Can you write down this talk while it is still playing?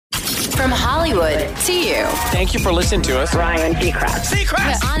From Hollywood to you. Thank you for listening to us. Ryan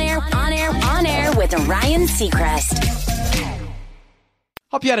Seacrest. On air with Ryan Seacrest.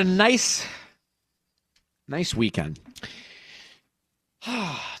 Hope you had a nice weekend.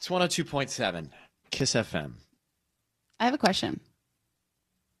 It's 102.7 Kiss FM. I have a question.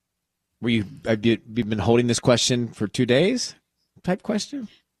 Have you been holding this question for 2 days? Type question?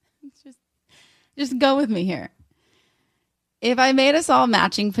 Just go with me here. If I made us all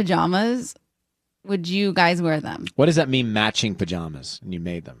matching pajamas, would you guys wear them? What does that mean, matching pajamas? And you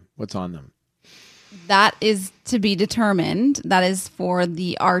made them. What's on them? That is to be determined. That is for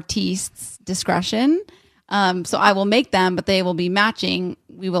the artist's discretion. So I will make them, but they will be matching.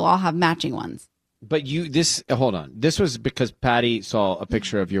 We will all have matching ones. But hold on. This was because Patty saw a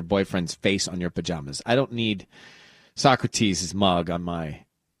picture of your boyfriend's face on your pajamas. I don't need Socrates' mug on my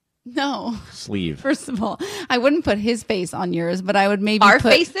sleeve. First of all, I wouldn't put his face on yours, but I would maybe put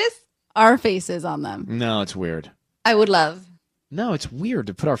faces? Our faces on them. No, it's weird. I would love. No, it's weird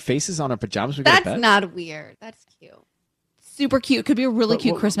to put our faces on our pajamas. That's not weird. That's cute. Super cute. Could be a really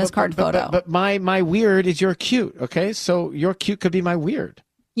cute Christmas card photo. But my weird is your cute, okay? So your cute could be my weird.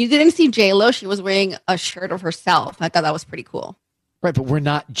 You didn't see J-Lo. She was wearing a shirt of herself. I thought that was pretty cool. Right, but we're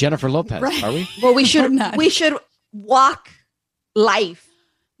not Jennifer Lopez, are we? Well, we should walk life.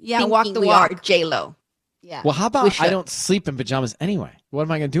 Yeah, walk the walk. walk. J-Lo. Yeah. Well, how about I don't sleep in pajamas anyway? What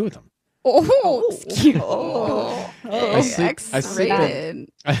am I going to do with them? Cute. I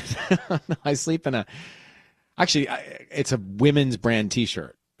sleep in it's a women's brand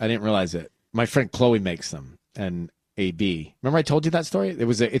T-shirt. I didn't realize it. My friend Chloe makes them, and AB. Remember I told you that story?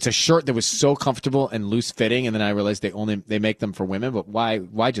 It's a shirt that was so comfortable and loose fitting, and then I realized they make them for women. But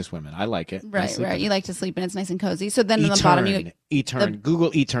why just women? I like it. Right. You like to sleep, and it's nice and cozy. So then on the bottom,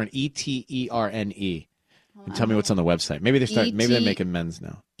 Google Etern, ETERNE. And tell me what's on the website. Maybe they're making men's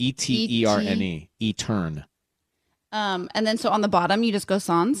now. ETERNE. Etern. And then so on the bottom you just go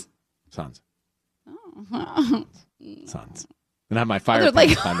sans. Sans. Oh. Sans. And I have my fire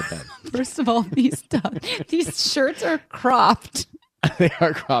pants on the bed. First of all, these shirts are cropped. They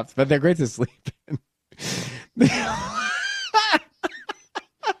are cropped, but they're great to sleep in. The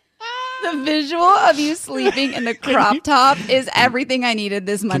visual of you sleeping in the crop top is everything I needed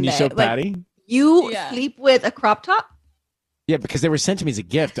this Monday. Can you show Patty? You sleep with a crop top? Yeah, because they were sent to me as a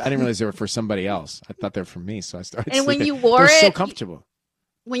gift. I didn't realize they were for somebody else. I thought they were for me, so I started And sleeping. when you wore they're it, so comfortable.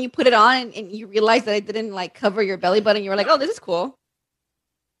 When you put it on and you realized that it didn't cover your belly button, you were like, "Oh, this is cool."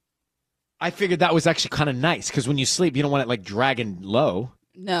 I figured that was actually kind of nice because when you sleep, you don't want it dragging low.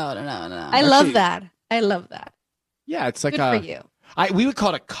 No. I love that. Yeah, it's like good for you. We would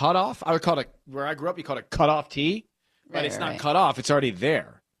call it a cutoff. I would call it where I grew up. You call it a cutoff tee, but it's not cut off. It's already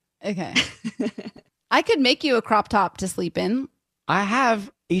there. Okay. I could make you a crop top to sleep in. I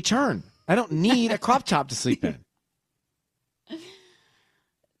have a turn. I don't need a crop top to sleep in.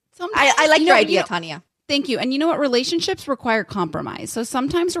 I like your idea, Tanya. Thank you. And you know what? Relationships require compromise. So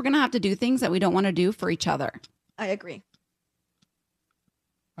sometimes we're going to have to do things that we don't want to do for each other. I agree.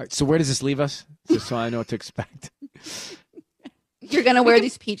 All right. So where does this leave us? Just so I know what to expect. You're going to wear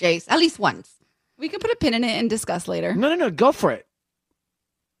these PJs at least once. We can put a pin in it and discuss later. No. Go for it.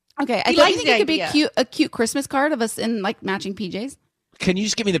 Okay. I think it could be a cute Christmas card of us in matching PJs. Can you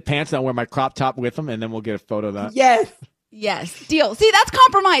just give me the pants and I'll wear my crop top with them and then we'll get a photo of that? Yes. Deal. See, that's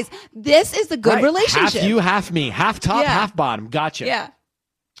compromise. This is the good relationship. Half you, half me. Half top, half bottom. Gotcha. Yeah.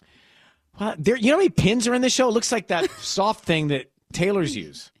 Well, you know how many pins are in this show? It looks like that soft thing that tailors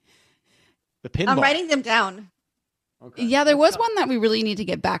use. The pinball. I'm writing them down. Okay. Yeah, there was one that we really need to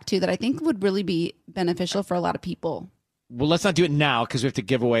get back to that I think would really be beneficial for a lot of people. Well, let's not do it now because we have to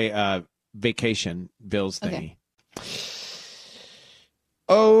give away vacation bills thingy.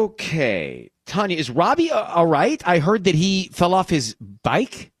 Okay. Tanya, is Robbie all right? I heard that he fell off his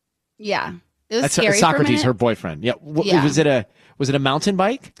bike. Yeah. It was That's scary Socrates, her boyfriend. Yeah. Was it a mountain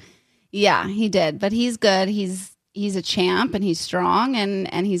bike? Yeah, he did. But he's good. He's a champ and he's strong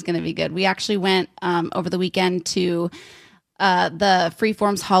and he's going to be good. We actually went over the weekend to the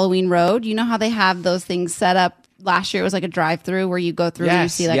Freeform's Halloween Road. You know how they have those things set up? Last year it was like a drive-through where you go through and you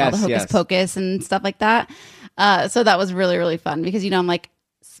see all the hocus pocus and stuff like that. So that was really, really fun because, I'm like,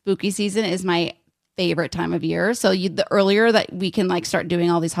 spooky season is my favorite time of year. So the earlier that we can start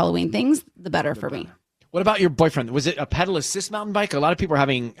doing all these Halloween things, the better for me. What about your boyfriend? Was it a pedal assist mountain bike? A lot of people are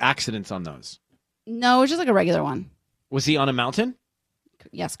having accidents on those. No, it was just like a regular one. Was he on a mountain?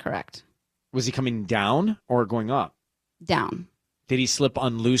 Yes, correct. Was he coming down or going up? Down. Did he slip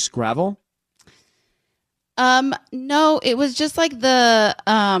on loose gravel? No, it was just like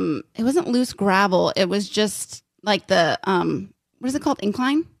it wasn't loose gravel. It was just like the, what is it called?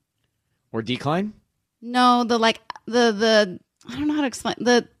 Incline? or decline? No, the I don't know how to explain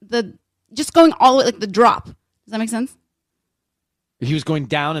the just going all the way, like the drop. Does that make sense? He was going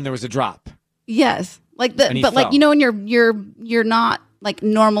down and there was a drop. Yes, like And he but like fell. you know when you're not like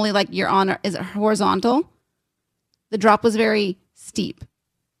normally like you're on is it horizontal? The drop was very steep. Does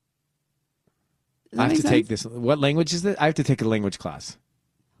that I have make to sense? take this. What language is it? I have to take a language class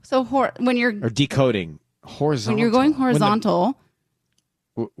So when you're or decoding horizontal. when you're going horizontal,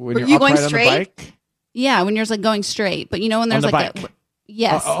 when Were you're you going upright on the straight? bike. yeah, when you're just like going straight, but you know when On there's the like bike.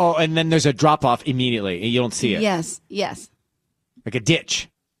 yes, Oh, and then there's a drop off immediately, and you don't see it. yes, Like a ditch,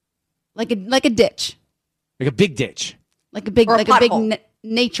 like a ditch, like a big ditch like a big Or a like a big pothole.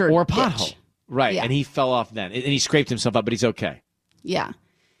 nature or a ditch. pothole. Right, Yeah. and he fell off then, and he scraped himself up, but he's okay. Yeah,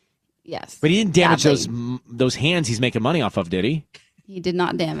 yes, But he didn't damage Badly. those hands he's making money off of, did he? He did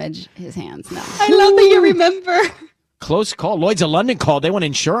not damage his hands. No, I love that you remember. Close call. Lloyd's of London called. They want to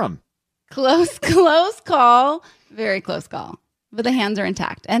insure him. close call, very close call. But the hands are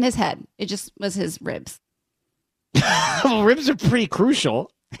intact, and his head. It just was his ribs. Well, ribs are pretty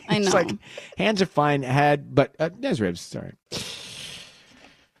crucial. I know. It's like hands are fine, head, but there's ribs. Sorry.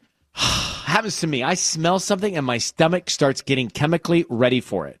 Happens to me. I smell something and my stomach starts getting chemically ready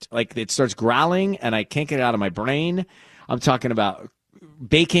for it. Like it starts growling and I can't get it out of my brain. I'm talking about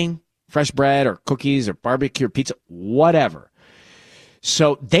baking, fresh bread or cookies or barbecue or pizza, whatever.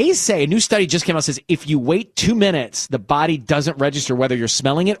 So they say, a new study just came out, says if you wait 2 minutes, the body doesn't register whether you're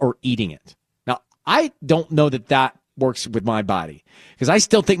smelling it or eating it. Now, I don't know that that works with my body because I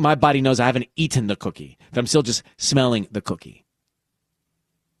still think my body knows I haven't eaten the cookie, that I'm still just smelling the cookie.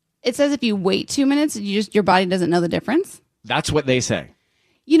 It says if you wait 2 minutes, your body doesn't know the difference. That's what they say.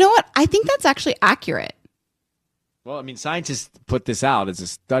 You know what? I think that's actually accurate. Well, I mean, scientists put this out as a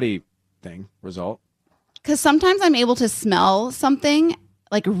study thing result. Because sometimes I'm able to smell something,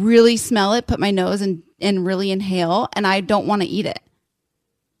 like really smell it, put my nose and really inhale, and I don't want to eat it.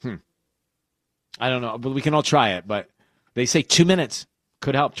 I don't know, but we can all try it. But they say 2 minutes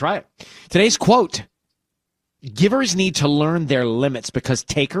could help. Try it. Today's quote: givers need to learn their limits because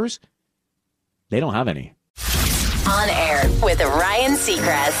takers, they don't have any. On air with Ryan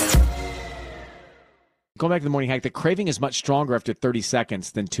Seacrest. Going back to the morning hack, the craving is much stronger after 30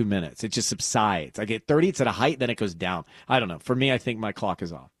 seconds than 2 minutes. It just subsides. I get 30, it's at a height, then it goes down. I don't know. For me, I think my clock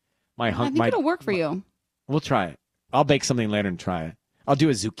is off. I think it'll work for you. We'll try it. I'll bake something later and try it. I'll do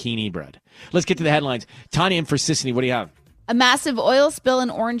a zucchini bread. Let's get to the headlines. Tanya in for Sissany, what do you have? A massive oil spill in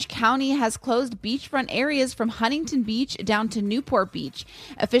Orange County has closed beachfront areas from Huntington Beach down to Newport Beach.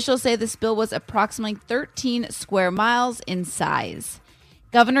 Officials say the spill was approximately 13 square miles in size.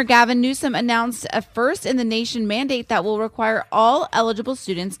 Governor Gavin Newsom announced a first-in-the-nation mandate that will require all eligible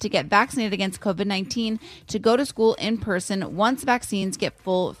students to get vaccinated against COVID-19 to go to school in person once vaccines get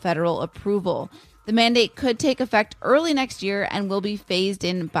full federal approval. The mandate could take effect early next year and will be phased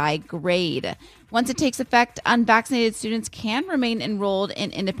in by grade. Once it takes effect, unvaccinated students can remain enrolled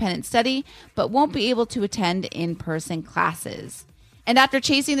in independent study, but won't be able to attend in-person classes. And after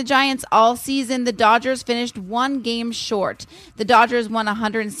chasing the Giants all season, the Dodgers finished one game short. The Dodgers won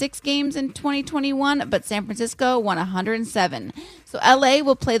 106 games in 2021, but San Francisco won 107. So LA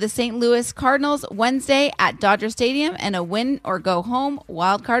will play the St. Louis Cardinals Wednesday at Dodger Stadium in a win or go home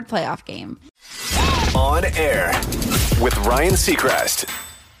wildcard playoff game. On air with Ryan Seacrest.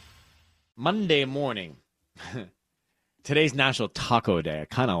 Monday morning. Today's National Taco Day. I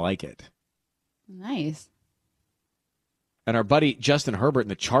kind of like it. Nice. And our buddy Justin Herbert and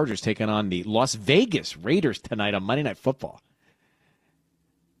the Chargers taking on the Las Vegas Raiders tonight on Monday Night Football.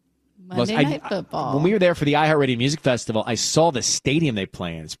 Monday I- Night Football. When we were there for the iHeartRadio Music Festival, I saw the stadium they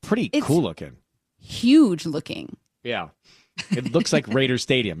play in. It's pretty It's- cool looking. Huge looking. Yeah. It looks like Raider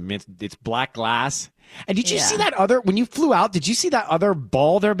Stadium. I mean, it's black glass. And did you Yeah. see that when you flew out, did you see that other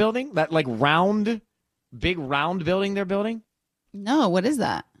ball they're building? That like big round building they're building? No, what is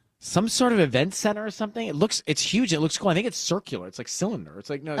that? Some sort of event center or something. It's huge. It looks cool. I think it's circular. It's like cylinder. It's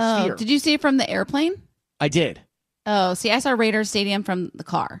like no Oh, sphere. did you see it from the airplane? I did. Oh, see, I saw Raiders Stadium from the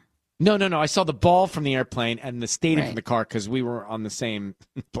car. No. I saw the ball from the airplane and the stadium Right. from the car because we were on the same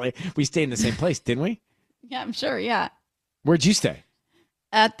place. We stayed in the same place, didn't we? Yeah, I'm sure. Yeah, Where'd you stay?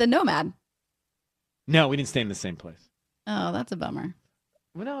 at the Nomad. No, we didn't stay in the same place. Oh, that's a bummer.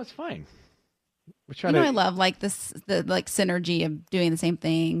 Well, no, it's fine. We're You trying know, to. I love like this, the like synergy of doing the same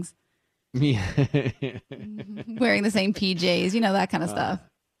things, Yeah. wearing the same PJs, you know, that kind of stuff.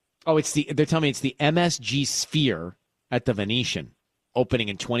 Oh, they're telling me it's the MSG Sphere at the Venetian opening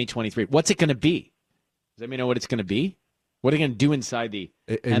in 2023. What's it going to be? Does anybody know what it's going to be? What are they going to do inside the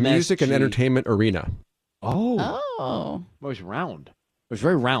A music and MSG? entertainment arena. Oh, Oh, it was round. It was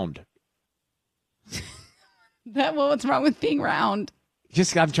very round. What's wrong with being round?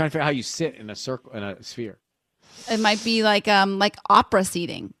 Just I'm trying to figure out how you sit in a circle in a sphere. It might be like opera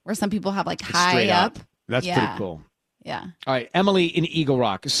seating, where some people have like high Straight up. That's Yeah. pretty cool. Yeah. All right, Emily in Eagle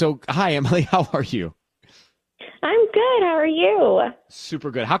Rock. So, hi, Emily. How are you? I'm good. How are you?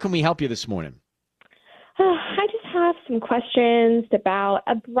 Super good. How can we help you this morning? I just have some questions about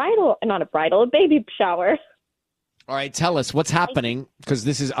a baby shower. All right, tell us what's happening because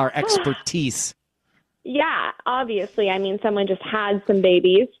this is our expertise. Yeah, obviously. I mean, someone just had some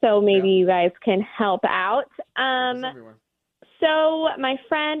babies, so maybe you guys can help out. So my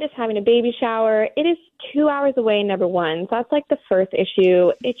friend is having a baby shower. It is 2 hours away, number one. So that's like the first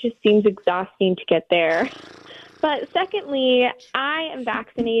issue. It just seems exhausting to get there. But secondly, I am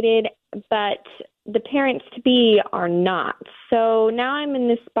vaccinated, but the parents-to-be are not. So now I'm in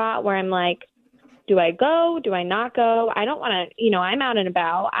this spot where I'm like, do I go? Do I not go? I don't want to, I'm out and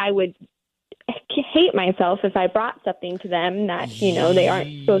about. I would hate myself if I brought something to them that, they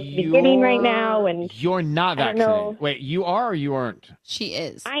aren't supposed to be getting right now. And You're not I don't know. vaccinated. Wait, you are or you aren't? She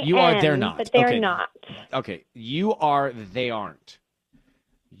is. You are, they're not. But they're Okay. not. Okay, you are, they aren't.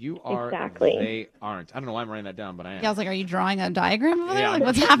 You are, Exactly. they aren't. I don't know why I'm writing that down, but I am. Yeah, I was like, are you drawing a diagram over there? Yeah. Like,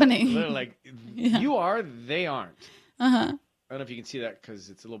 what's happening? Literally, like, you are, they aren't. Uh-huh. I don't know if you can see that because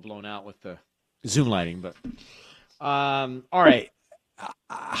it's a little blown out with the Zoom lighting, but all right.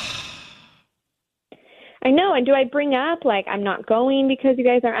 I know. And do I bring up, like, I'm not going because you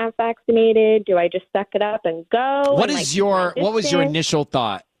guys aren't vaccinated? Do I just suck it up and go? What and, was keep my your distance? initial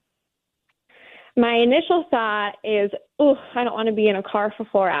thought? My initial thought is, I don't want to be in a car for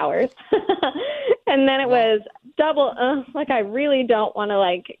 4 hours. And then it was double, I really don't want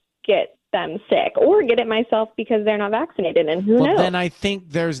to, get them sick or get it myself because they're not vaccinated. And who Well, knows? then I think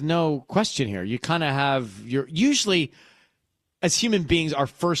there's no question here. You kind of have usually as human beings, our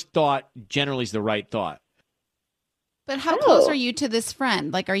first thought generally is the right thought. But how close are you to this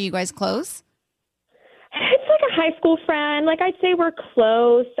friend? Like, are you guys close? It's like a high school friend. Like, I'd say we're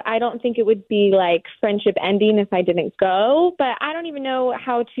close. I don't think it would be like friendship ending if I didn't go, but I don't even know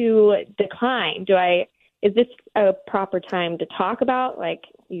how to decline. Is this a proper time to talk about, like,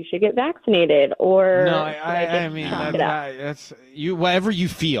 you should get vaccinated, or no? I mean, that's you. Whatever you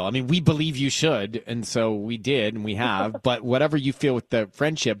feel. I mean, we believe you should, and so we did, and we have. But whatever you feel with the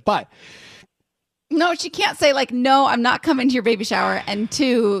friendship, but. No, she can't say like, no, I'm not coming to your baby shower, and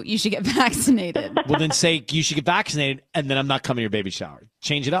 2, you should get vaccinated. Well, then say you should get vaccinated, and then I'm not coming to your baby shower.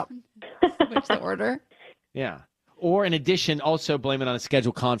 Change it up. Switch the order. Yeah. Or in addition, also blame it on a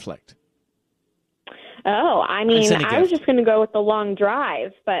schedule conflict. Oh, I mean, send a I was gift. just going to go with the long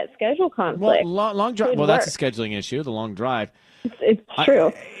drive, but schedule conflict. Well, long drive. could Well, that's a work. scheduling issue. The long drive. It's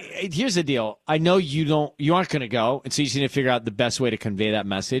true. Here's the deal. I know you aren't going to go, and so you just need to figure out the best way to convey that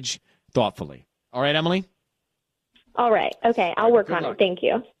message thoughtfully. All right, Emily? All right. Okay. I'll work Good on luck. it. Thank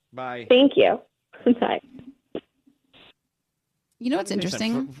you. Bye. Thank you. Bye. You know what's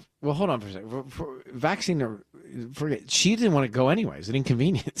interesting? Well, hold on for a second. For vaccine, forget. She didn't want to go anyways. An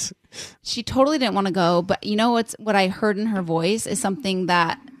inconvenience. She totally didn't want to go, but you know what I heard in her voice is something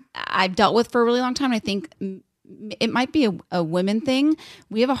that I've dealt with for a really long time. I think it might be a women thing.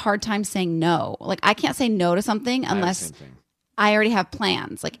 We have a hard time saying no. Like, I can't say no to something unless I already have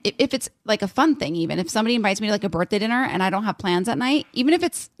plans. Like, if it's like a fun thing, even if somebody invites me to like a birthday dinner and I don't have plans at night, even if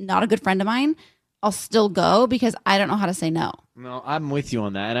it's not a good friend of mine, I'll still go because I don't know how to say no. No, I'm with you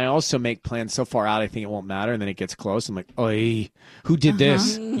on that. And I also make plans so far out, I think it won't matter. And then it gets close. I'm like, oy, who did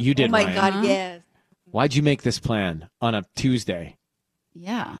this? You did, Oh my Ryan. God, yes. Why'd you make this plan on a Tuesday?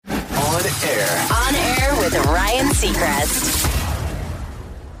 Yeah. On air. On air with Ryan Seacrest.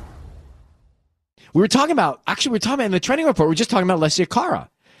 We were talking about in the trending report, we were just talking about Alessia Cara.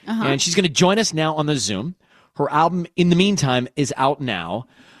 And she's going to join us now on the Zoom. Her album, In the Meantime, is out now.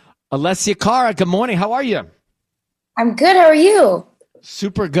 Alessia Cara, good morning. How are you? I'm good. How are you?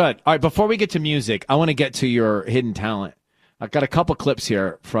 Super good. All right, before we get to music, I want to get to your hidden talent. I've got a couple clips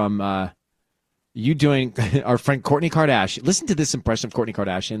here from you doing our friend Kourtney Kardashian. Listen to this impression of Kourtney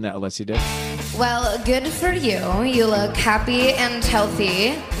Kardashian that Alessia did. Well, good for you. You look happy and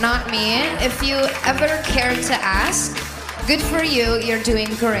healthy. Not me. If you ever cared to ask, good for you. You're doing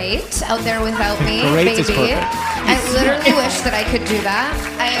great out there without me, Great baby. is perfect. I literally wish that I could do that.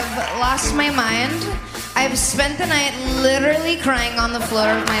 I've lost my mind. I've spent the night literally crying on the floor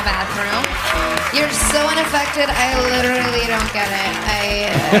of my bathroom. You're so unaffected, I literally don't get it.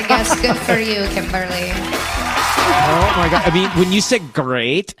 I guess good for you, Kimberly. Oh my God. I mean, when you said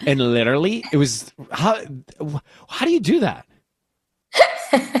great and literally, it was how do you do that?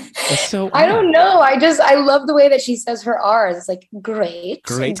 It's so I odd. don't know. I love the way that she says her R's. It's like great.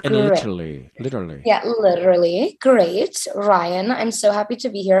 Great and literally. Yeah, literally. Great. Ryan, I'm so happy to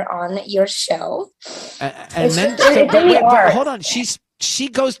be here on your show. And then it's in the art. hold on, she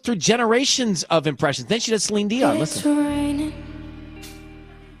goes through generations of impressions. Then she does Celine Dion. Listen. raining.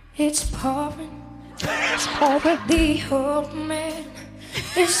 It's pouring. It's pouring. The old man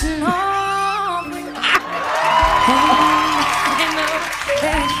is snoring. And I know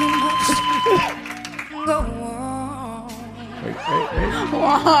that he must go on.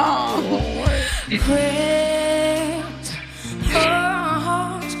 Great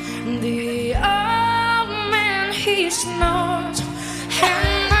heart, the old man he snores.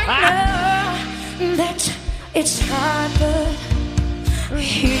 And I know that it's hard, but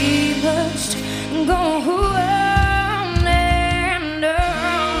he must go on and on.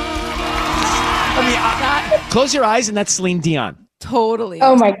 Close your eyes, and that's Celine Dion. Totally.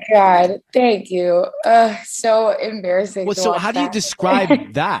 Oh my God. Thank you. So embarrassing. Well, to so watch how do you that.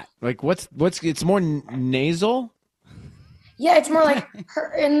 describe that? Like, what's? It's more nasal. Yeah, it's more like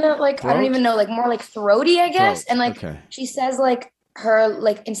her in the like I don't Throat? even know, like more like throaty, I guess. Throat, And like okay. she says like her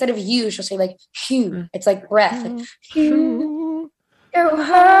like instead of you, she'll say like hue. It's like breath. Like, hue. I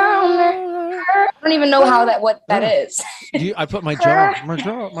don't even know what that is. I put my jaw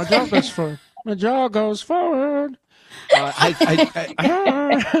goes forward. My jaw goes forward.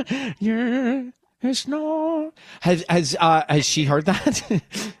 It's no. Has she heard that? Do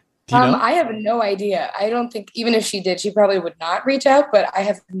you know? I have no idea. I don't think even if she did, she probably would not reach out, but I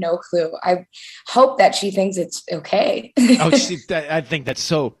have no clue. I hope that she thinks it's okay. I think that's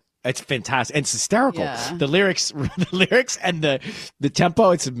so. It's fantastic. It's hysterical. Yeah. The lyrics and the tempo.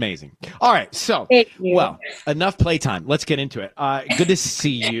 It's amazing. All right. So, Thank you. well, enough playtime. Let's get into it. Good to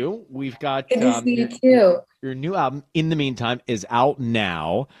see you. We've got Good to see you too. your new album. In the meantime, is out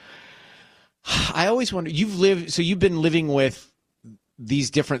now. I always wonder. You've been living with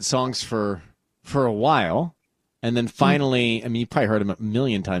these different songs for a while, and then finally, I mean, you probably heard them a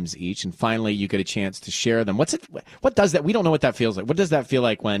million times each, and finally you get a chance to share them. What does that? We don't know what that feels like. What does that feel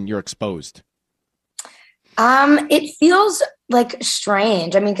like when you're exposed? It feels like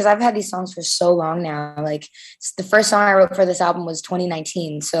strange. I mean, because I've had these songs for so long now. Like the first song I wrote for this album was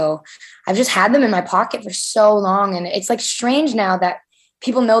 2019. So I've just had them in my pocket for so long. And it's like strange now that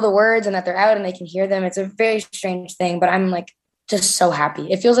people know the words and that they're out and they can hear them. It's a very strange thing, but I'm like just so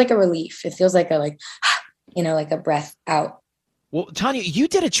happy. It feels like a relief. It feels like like a breath out. Well, Tanya, you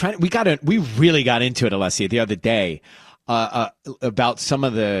did a trend. We really got into it, Alessia, the other day. About some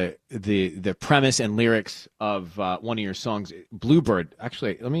of the premise and lyrics of one of your songs, Bluebird.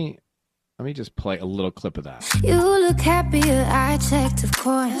 Actually, let me just play a little clip of that. You look happier, I checked, of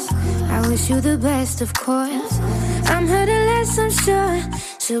course. I wish you the best, of course. I'm hurting less, I'm sure.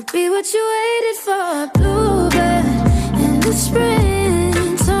 She'll be what you waited for. Bluebird in the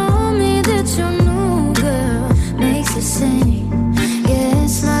spring told me that your new girl makes you sing.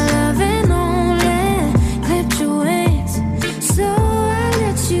 Yes, my loving only clipped your wings, so I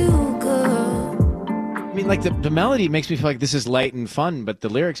let you go. I mean, like the melody makes me feel like this is light and fun, but the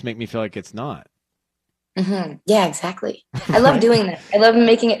lyrics make me feel like it's not. Mm-hmm. Yeah, exactly. I love doing that. I love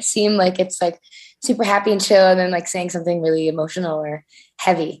making it seem like it's like super happy and chill, and then like saying something really emotional or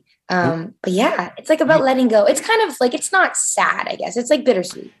heavy. But yeah, it's like about letting go. It's kind of like, it's not sad, I guess. It's like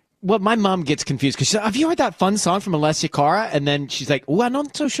bittersweet. Well, my mom gets confused because she said, have you heard that fun song from Alessia Cara? And then she's like, oh, I'm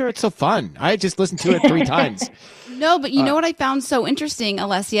not so sure it's so fun. I just listened to it 3 times. No, but you know what I found so interesting,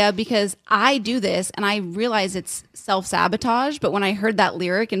 Alessia, because I do this and I realize it's self-sabotage. But when I heard that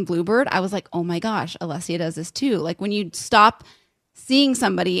lyric in Bluebird, I was like, oh my gosh, Alessia does this too. Like when you stop seeing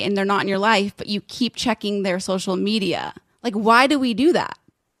somebody and they're not in your life, but you keep checking their social media. Like, why do we do that?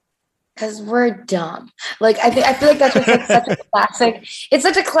 Because we're dumb. Like I feel like that's just like such a classic. It's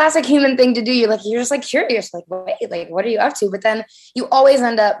such a classic human thing to do. You're just like curious, like wait, like what are you up to? But then you always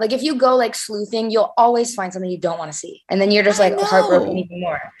end up like if you go like sleuthing, you'll always find something you don't want to see, and then you're just like heartbroken even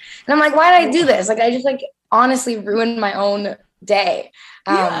more. And I'm like, why did I do this? Like I just like honestly ruined my own day.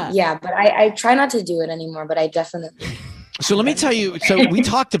 Yeah, but I try not to do it anymore. But I definitely. So let me tell you. So we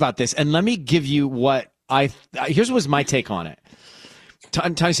talked about this, and let me give you what here's was my take on it.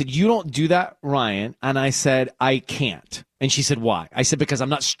 Tanya said, you don't do that, Ryan. And I said, I can't. And she said, why? I said, because I'm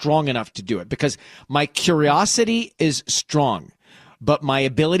not strong enough to do it. Because my curiosity is strong, but my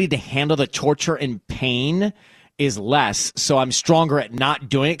ability to handle the torture and pain is less. So I'm stronger at not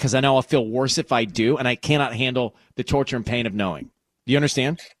doing it because I know I'll feel worse if I do. And I cannot handle the torture and pain of knowing. Do you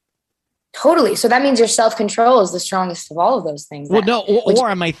understand? Totally. So that means your self-control is the strongest of all of those things. Well, no,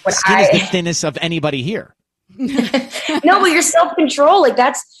 or my skin is the thinnest of anybody here. No, but your self-control, like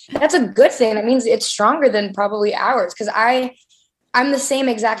that's a good thing. That means it's stronger than probably ours. Cause I'm the same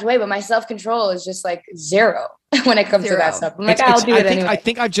exact way, but my self-control is just like zero when it comes to that stuff. I'm like, I'll do it anyway. I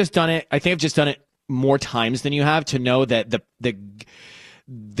think I've just done it. I think I've just done it more times than you have to know that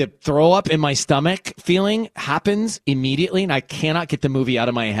the throw up in my stomach feeling happens immediately, and I cannot get the movie out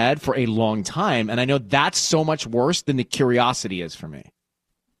of my head for a long time. And I know that's so much worse than the curiosity is for me.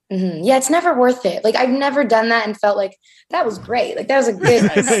 Mm-hmm. Yeah, it's never worth it. Like I've never done that and felt like that was great. Like that was a good.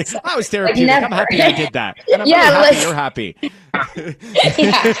 That was therapeutic. Like, I'm happy I did that. And I'm really happy you're happy.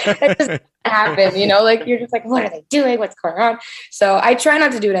 Yeah, that doesn't happen. You know, like you're just like, what are they doing? What's going on? So I try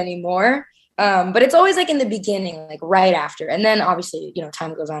not to do it anymore. But it's always like in the beginning, like right after, and then obviously, you know,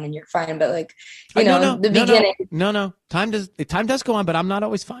 time goes on and you're fine. But like, you know, the beginning. No, time does go on, but I'm not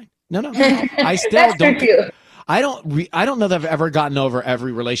always fine. No, I still don't. I don't know that I've ever gotten over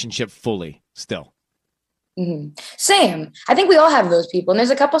every relationship fully still. Mm-hmm. Same. I think we all have those people. And there's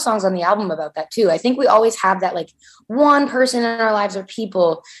a couple songs on the album about that too. I think we always have that like one person in our lives or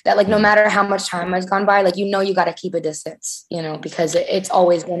people that like, no matter how much time has gone by, like, you know, you got to keep a distance, you know, because it's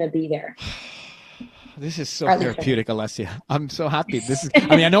always going to be there. This is so therapeutic, Alessia. I'm so happy.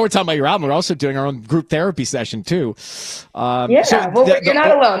 I know we're talking about your album. We're also doing our own group therapy session too. You're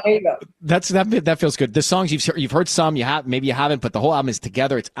not alone. There you go. That feels good. The songs you've heard some, maybe you haven't, but the whole album is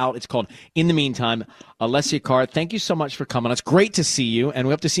together. It's out. It's called In the Meantime. Alessia Cara, thank you so much for coming. It's great to see you, and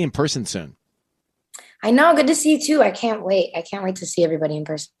we hope to see you in person soon. I know. Good to see you too. I can't wait. I can't wait to see everybody in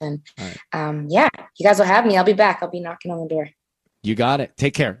person. Right. Yeah, you guys will have me. I'll be back. I'll be knocking on the door. You got it.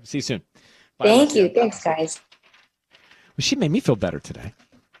 Take care. See you soon. Bye, Thank you. Thanks, guys. Well, she made me feel better today.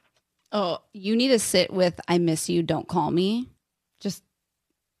 Oh, you need to sit with I miss you, don't call me. Just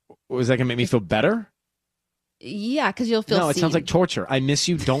was that gonna make me feel better? Yeah, because you'll feel it sounds like torture. I miss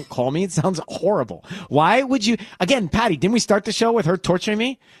you, don't call me. It sounds horrible. Why would you again, Patty, didn't we start the show with her torturing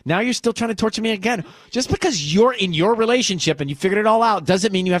me? Now you're still trying to torture me again. Just because you're in your relationship and you figured it all out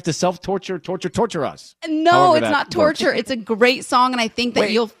doesn't mean you have to self-torture, torture us. No, it's not torture. Works. It's a great song, and I think that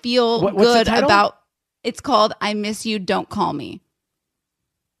you'll feel good about it's called I Miss You, Don't Call Me.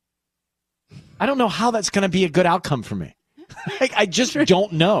 I don't know how that's gonna be a good outcome for me. I just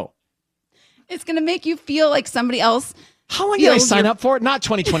don't know. It's going to make you feel like somebody else. How long did I sign up for it? Not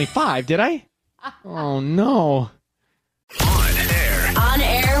 2025, did I? Oh, no. On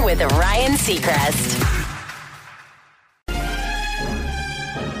air with Ryan Seacrest.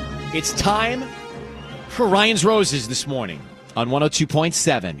 It's time for Ryan's Roses this morning on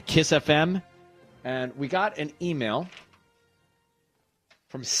 102.7 KISS FM. And we got an email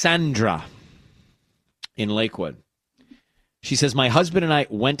from Sandra in Lakewood. She says, my husband and I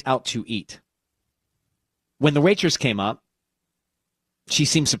went out to eat. When the waitress came up, she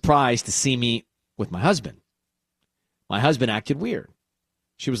seemed surprised to see me with my husband. My husband acted weird.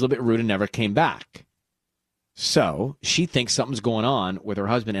 She was a little bit rude and never came back. So she thinks something's going on with her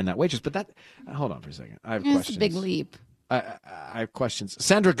husband and that waitress. But hold on for a second. I have questions. It's a big leap. I have questions.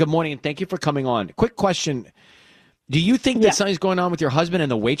 Sandra, good morning, and thank you for coming on. Quick question. Do you think that something's going on with your husband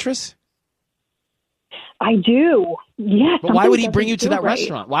and the waitress? I do. Yes. But why would he bring you to that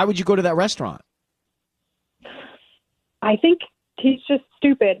restaurant? Why would you go to that restaurant? I think he's just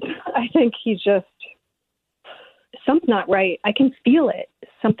stupid. I think he's just, something's not right. I can feel it.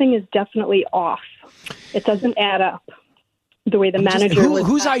 Something is definitely off. It doesn't add up. The way the manager was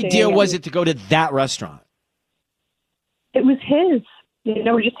whose idea was it to go to that restaurant? It was his. You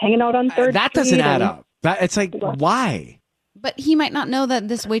know, we're just hanging out on Third That doesn't add up. It's like, why? But he might not know that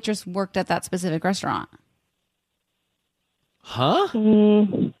this waitress worked at that specific restaurant. Huh?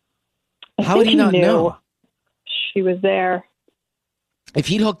 How would he not know? She was there. If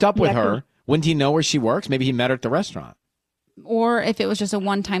he'd hooked up with her, wouldn't he know where she works? Maybe he met her at the restaurant. Or if it was just a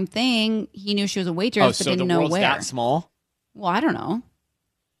one-time thing, he knew she was a waitress, but didn't know where. Oh, so the world's that small? Well, I don't know.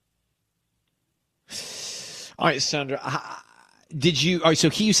 All right, Sandra,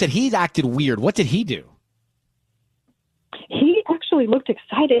 you said he acted weird. What did he do? He actually looked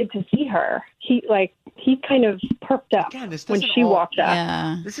excited to see her. He kind of perked up when she walked up.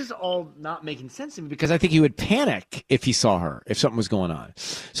 Yeah. This is all not making sense to me because I think he would panic if he saw her, if something was going on.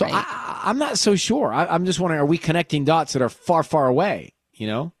 So right. I'm not so sure. I'm just wondering, are we connecting dots that are far, far away, you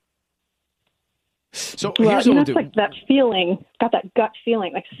know? So here's what we'll do. Like that feeling, got that gut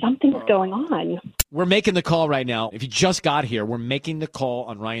feeling, like something's going on. We're making the call right now. If you just got here, we're making the call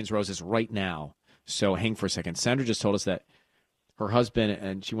on Ryan's Roses right now. So hang for a second. Sandra just told us that her husband,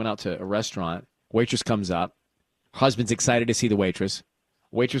 and she went out to a restaurant. Waitress comes up. Husband's excited to see the waitress.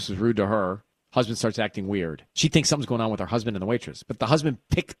 Waitress was rude to her. Husband starts acting weird. She thinks something's going on with her husband and the waitress, but the husband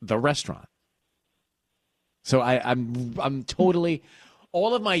picked the restaurant. So I'm totally,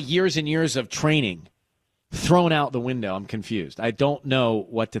 all of my years and years of training thrown out the window. I'm confused. I don't know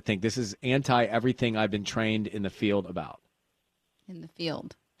what to think. This is anti everything I've been trained in the field about. In the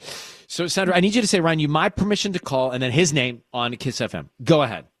field. So, Sandra, I need you to say, Ryan, you my permission to call, and then his name on Kiss FM. Go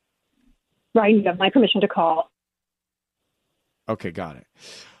ahead. Ryan, you have my permission to call. Okay, got it.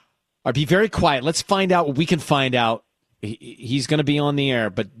 All right, be very quiet. Let's find out what we can find out. He's going to be on the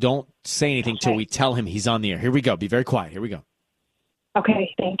air, but don't say anything till we tell him he's on the air. Here we go. Be very quiet. Here we go.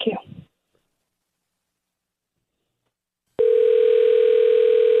 Okay, thank you.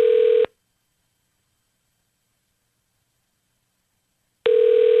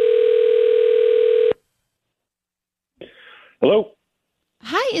 Hello?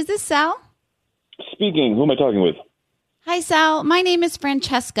 Hi, is this Sal? Speaking. Who am I talking with? Hi, Sal. My name is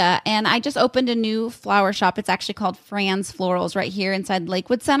Francesca, and I just opened a new flower shop. It's actually called Fran's Florals right here inside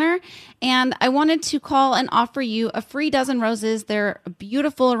Lakewood Center. And I wanted to call and offer you a free dozen roses. They're a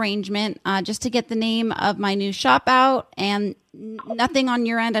beautiful arrangement just to get the name of my new shop out, and nothing on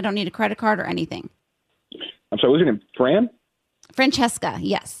your end. I don't need a credit card or anything. I'm sorry, what's your name? Fran? Francesca,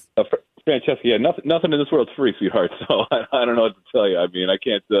 yes. Francesca, yeah, nothing in this world's free, sweetheart. So I don't know what to tell you. I mean, I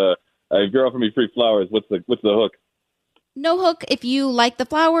can't. If you're offering me free flowers, what's the hook? No hook. If you like the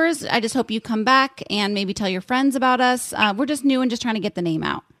flowers, I just hope you come back and maybe tell your friends about us. We're just new and just trying to get the name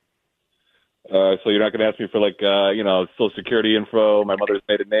out. So you're not going to ask me for Social Security info, my mother's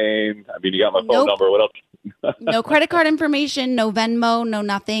maiden name. I mean, you got my phone number. What else? No credit card information, no Venmo, no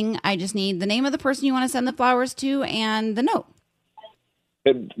nothing. I just need the name of the person you want to send the flowers to and the note.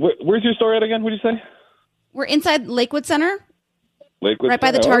 Where's your store at again? What did you say? We're inside Lakewood Center. Lakewood right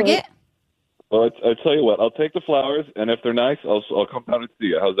by the Target. Right. Well, I'll tell you what. I'll take the flowers, and if they're nice, I'll come down and see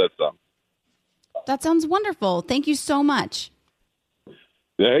you. How's that sound? That sounds wonderful. Thank you so much.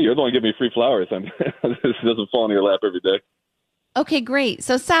 Yeah, you're the one giving me free flowers. This doesn't fall into your lap every day. Okay, great.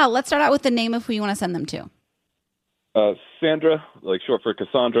 So, Sal, let's start out with the name of who you want to send them to. Sandra, like short for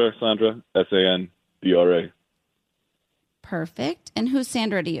Cassandra. Sandra, Sandra. Perfect. And who's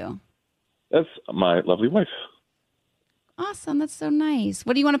Sandra to you? That's my lovely wife. Awesome. That's so nice.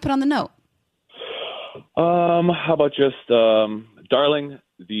 What do you want to put on the note? How about just, darling,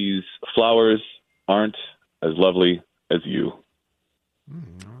 these flowers aren't as lovely as you.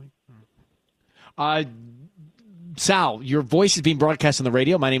 Sal, your voice is being broadcast on the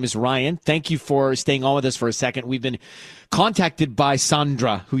radio. My name is Ryan. Thank you for staying on with us for a second. We've been contacted by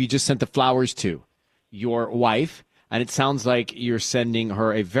Sandra, who you just sent the flowers to, your wife. And it sounds like you're sending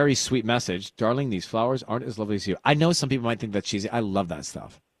her a very sweet message. Darling, these flowers aren't as lovely as you. I know some people might think that's cheesy. I love that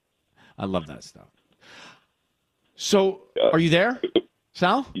stuff. So, are you there,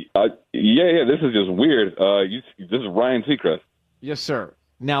 Sal? Yeah. This is just weird. This is Ryan Seacrest. Yes, sir.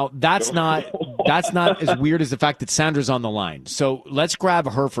 Now, that's not as weird as the fact that Sandra's on the line. So let's grab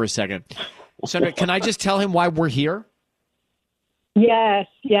her for a second. Sandra, can I just tell him why we're here? Yes.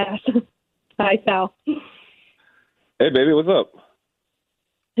 Hi, Sal. Hey, baby, what's up?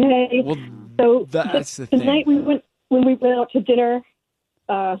 Hey. Well, so that's the thing. thing. Night when we went out to dinner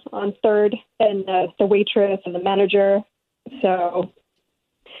on 3rd, and the waitress and the manager. So,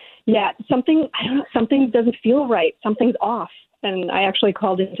 yeah, something doesn't feel right. Something's off. And I actually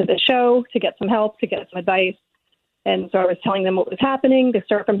called into the show to get some help, to get some advice. And so I was telling them what was happening, the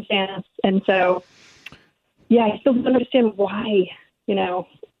circumstance. And so, yeah, I still don't understand why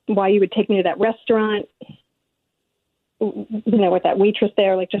you would take me to that restaurant, with that waitress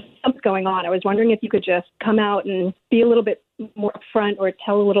there, like just something's going on. I was wondering if you could just come out and be a little bit more upfront or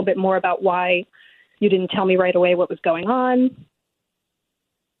tell a little bit more about why you didn't tell me right away what was going on.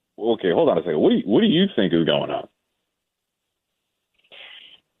 Okay, hold on a second. What do you think is going on?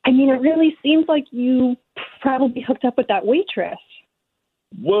 I mean, it really seems like you probably hooked up with that waitress.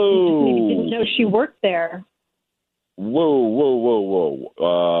 Whoa. You just maybe didn't know she worked there. Whoa.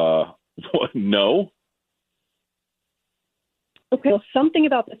 No. Okay, well, something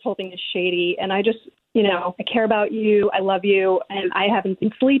about this whole thing is shady, and I just, I care about you, I love you, and I haven't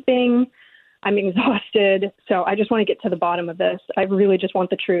been sleeping. I'm exhausted, so I just want to get to the bottom of this. I really just want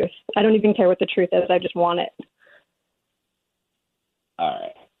the truth. I don't even care what the truth is. I just want it. All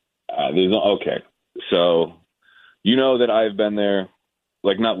right. Okay. So, you know that I've been there,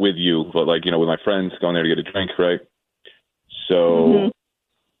 like not with you, but like, with my friends going there to get a drink, right? So,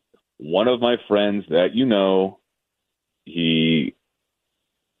 One of my friends that he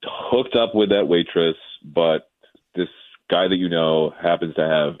hooked up with that waitress, but this guy that happens to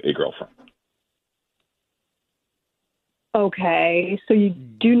have a girlfriend. Okay, so you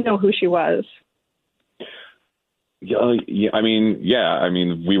do know who she was? Yeah. I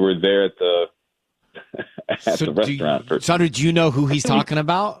mean, we were there at at the restaurant. Sandra, do you know who he's talking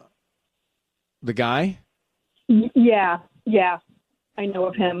about? The guy? Yeah, I know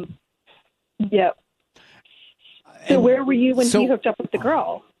of him. Yep. So where were you when he hooked up with the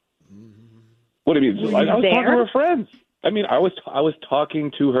girl? What do you mean? I was talking to her friends. I mean, I was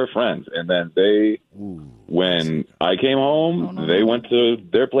talking to her friends, and then when I came home, they went to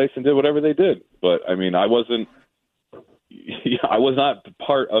their place and did whatever they did. But I mean, I was not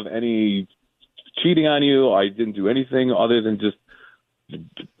part of any cheating on you. I didn't do anything other than just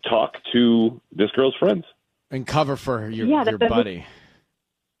talk to this girl's friends and cover for your buddy.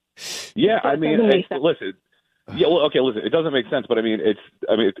 Yeah, I mean, listen. Yeah, well, okay, listen. It doesn't make sense, but I mean,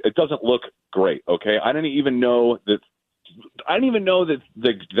 it doesn't look great. Okay, I didn't even know that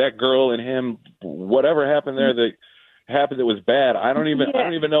that girl and him, whatever happened there that happened that was bad. I don't even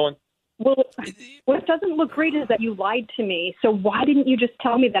know. Well, what doesn't look great is that you lied to me. So why didn't you just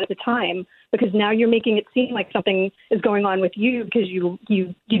tell me that at the time? Because now you're making it seem like something is going on with you because you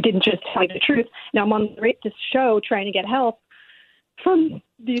didn't just tell me the truth. Now I'm on this show trying to get help from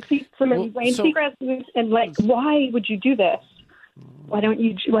Ryan Seacrest, and like, why would you do this? Why didn't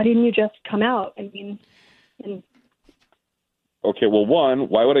you just come out? I mean, okay, well, one,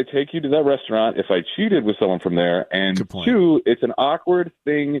 why would I take you to that restaurant if I cheated with someone from there? And two, it's an awkward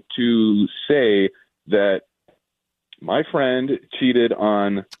thing to say that my friend cheated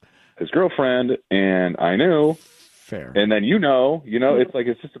on his girlfriend, and I knew. Fair. And then it's like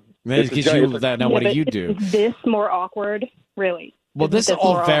it's just. Now, what do you do? Is this more awkward? Really? Well, this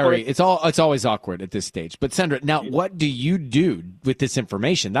all vary. It's always awkward at this stage. But Sandra, now what do you do with this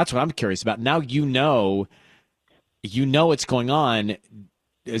information? That's what I'm curious about. Now you know what's going on.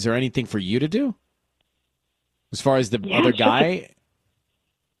 Is there anything for you to do as far as the other guy?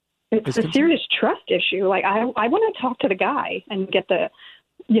 It's a serious trust issue. Like I want to talk to the guy and get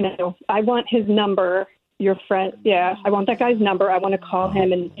I want his number. Your friend, I want that guy's number. I want to call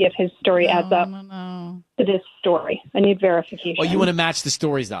him and see if his story adds up to this story. I need verification. Oh, you want to match the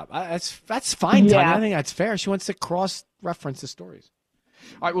stories up? That's fine, Tanya. I think that's fair. She wants to cross-reference the stories.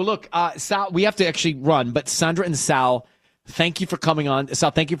 All right. Well, look, Sal, we have to actually run, but Sandra and Sal, thank you for coming on. Sal,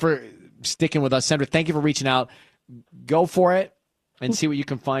 thank you for sticking with us. Sandra, thank you for reaching out. Go for it and see what you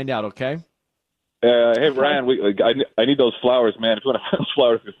can find out. Okay. Hey, Ryan, I need those flowers, man. If you want to have those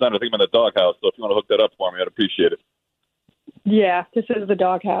flowers for Sandra, I think I'm in the doghouse. So if you want to hook that up for me, I'd appreciate it. Yeah, this is the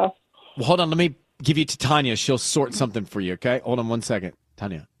doghouse. Well, hold on. Let me give you to Tanya. She'll sort something for you, okay? Hold on 1 second.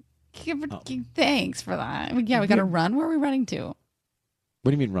 Tanya. Thanks for that. Yeah, we got to run. Where are we running to? What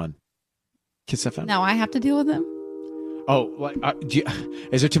do you mean run? Kiss FM? Now I have to deal with him? Oh, what,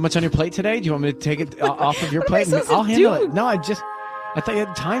 is there too much on your plate today? Do you want me to take it off of your plate? I'll handle it. No, I thought you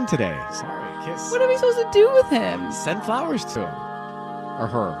had time today. Sorry. Kiss. What are we supposed to do with him? Send flowers to him. Or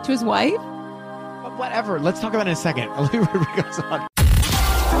her. To his wife? Whatever. Let's talk about it in a second. Olivia Rodrigo's on.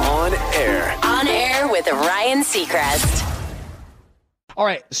 On air. On air with Ryan Seacrest. All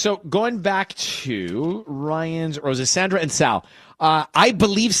right. So going back to Ryan's Rosa, Sandra and Sal. I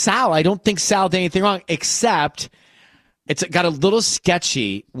believe Sal. I don't think Sal did anything wrong, except it's got a little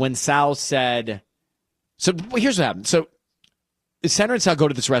sketchy when Sal said. So here's what happened. So Sandra and Sal go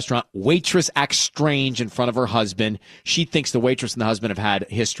to this restaurant. Waitress acts strange in front of her husband. She thinks the waitress and the husband have had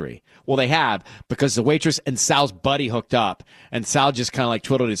history. Well, they have, because the waitress and Sal's buddy hooked up, and Sal just kind of like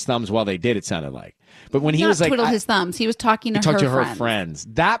twiddled his thumbs while they did, it sounded like. But when he was like, twiddled his thumbs. He was talking to her friends.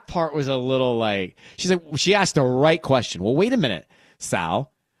 That part was a little like, she asked the right question. Well, wait a minute,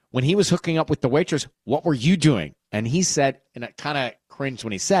 Sal. When he was hooking up with the waitress, what were you doing? And he said, and I kind of cringed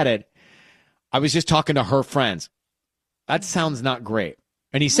when he said it, I was just talking to her friends. That sounds not great.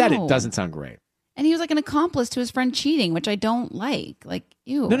 And he said it doesn't sound great. And he was like an accomplice to his friend cheating, which I don't like. Like,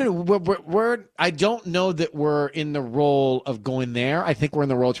 ew. No. We're I don't know that we're in the role of going there. I think we're in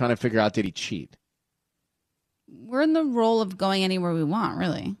the role of trying to figure out, did he cheat? We're in the role of going anywhere we want,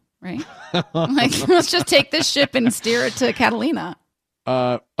 really. Right? Like, let's just take this ship and steer it to Catalina.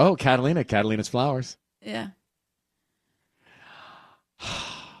 Catalina. Catalina's flowers. Yeah.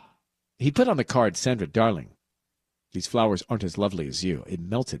 He put on the card, Sandra, darling, these flowers aren't as lovely as you. It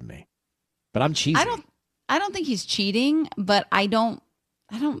melted me. But I'm cheesy. I don't think he's cheating, but I don't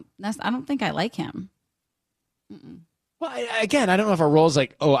think I like him. Mm-mm. Well, I don't know if our role's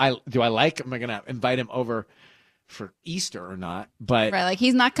like, am I going to invite him over for Easter or not? But right, like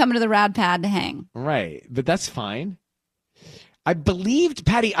he's not coming to the rad pad to hang. Right, but that's fine. I believed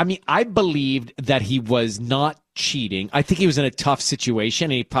that he was not cheating. I think he was in a tough situation,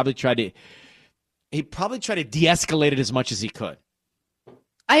 and he probably tried to de-escalate it as much as he could.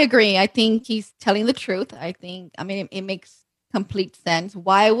 I agree. I think he's telling the truth. It makes complete sense.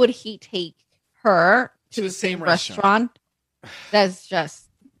 Why would he take her To the same restaurant. That's just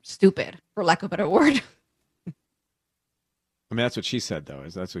stupid, for lack of a better word. I mean, that's what she said, though.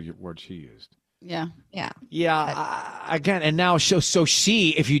 That's what word she used. Yeah. Again, and now, so she,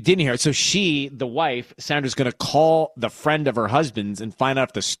 if you didn't hear it, so she, the wife, Sandra's going to call the friend of her husband's and find out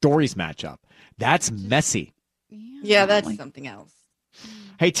if the stories match up. That's messy. Yeah, that's something else.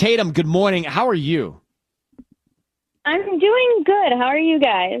 Hey, Tatum, good morning. How are you? I'm doing good. How are you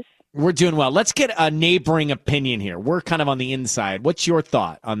guys? We're doing well. Let's get a neighboring opinion here. We're kind of on the inside. What's your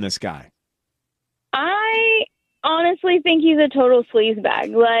thought on this guy? I honestly think he's a total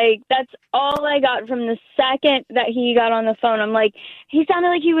sleazebag. Like, that's all I got from the second that he got on the phone. I'm like, he sounded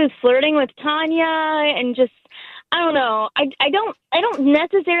like he was flirting with Tanya and just, I don't know. I don't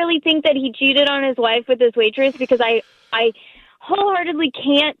necessarily think that he cheated on his wife with his waitress, because I wholeheartely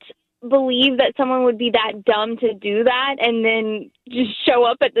can't believe that someone would be that dumb to do that and then just show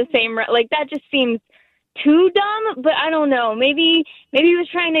up at the same like that just seems too dumb. But I don't know, maybe he was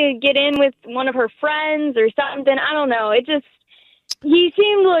trying to get in with one of her friends or something. I don't know, he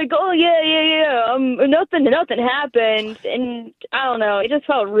seemed like, oh yeah, nothing happened, and I don't know, it just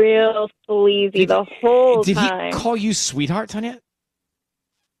felt real sleazy the whole time. Did he call you sweetheart, Tanya?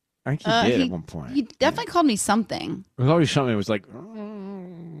 I think he did at one point. He definitely called me something. It was always something that was like,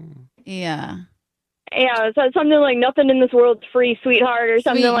 Yeah. Yeah, so something like nothing in this world's free, sweetheart, or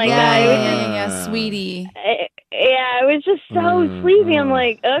something like that. Yeah, sweetie. Yeah, it was just so sleazy. I'm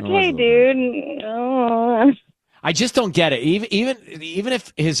like, okay, dude. Oh. I just don't get it. Even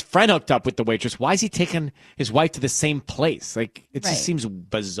if his friend hooked up with the waitress, why is he taking his wife to the same place? Like, it just seems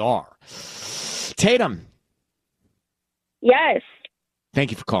bizarre. Tatum. Yes.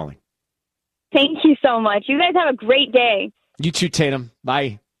 Thank you for calling. Thank you so much. You guys have a great day. You too, Tatum.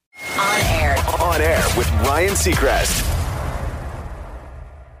 Bye. On air. On air with Ryan Seacrest.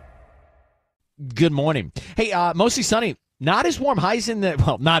 Good morning. Hey, mostly sunny. Not as warm. Highs in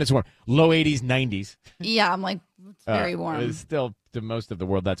not as warm. Low 80s, 90s. Yeah, I'm like, it's very warm. It's still, to most of the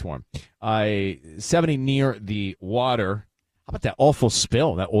world, that's warm. 70 near the water. How about that awful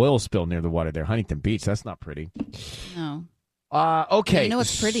spill, that oil spill near the water there? Huntington Beach. That's not pretty. No. Okay. You know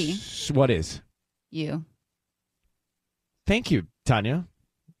what's pretty? What is? You. Thank you, Tanya.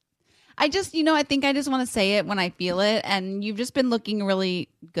 I just, I think I just want to say it when I feel it. And you've just been looking really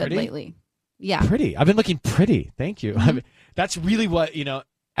good Pretty? lately. Yeah. Pretty. I've been looking pretty. Thank you. I mean, that's really what,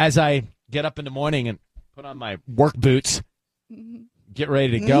 as I get up in the morning and put on my work boots, get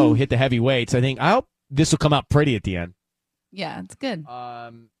ready to go, hit the heavy weights, I hope this will come out pretty at the end. Yeah, it's good.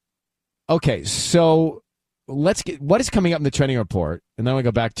 Okay, so let's get what is coming up in the trending report, and then we'll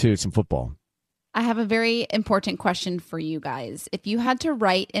go back to some football. I have a very important question for you guys. If you had to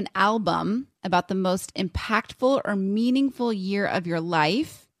write an album about the most impactful or meaningful year of your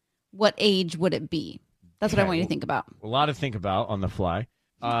life, what age would it be? That's what I want you to think about. A lot to think about on the fly.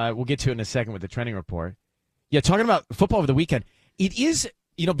 We'll get to it in a second with the trending report. Yeah, talking about football over the weekend, it is,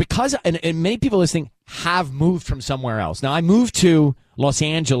 because, and many people listening have moved from somewhere else. Now, I moved to Los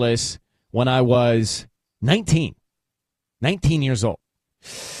Angeles when I was 19 years old.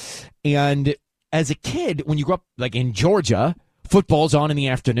 And as a kid, when you grew up like in Georgia, football's on in the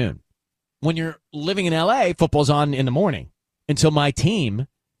afternoon. When you're living in LA, football's on in the morning. Until my team,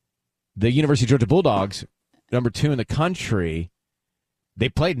 the University of Georgia Bulldogs, number 2 in the country, they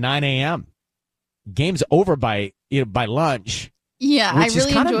played 9 a.m. Game's over by lunch. Yeah, which I really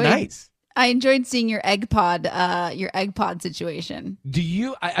is kind enjoyed. of nice. I enjoyed seeing your egg pod situation. Do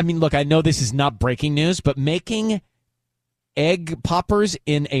you? I mean, look, I know this is not breaking news, but making egg poppers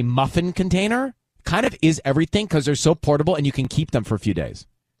in a muffin container kind of is everything because they're so portable and you can keep them for a few days.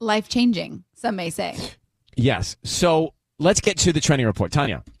 Life changing, some may say. Yes. So let's get to the trending report,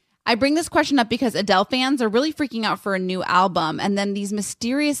 Tanya. I bring this question up because Adele fans are really freaking out for a new album. And then these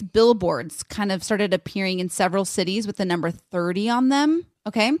mysterious billboards kind of started appearing in several cities with the number 30 on them.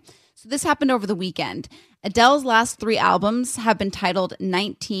 Okay. So this happened over the weekend. Adele's last 3 albums have been titled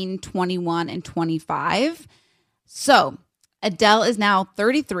 19, 21, and 25. So Adele is now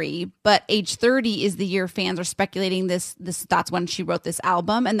 33, but age 30 is the year fans are speculating that's when she wrote this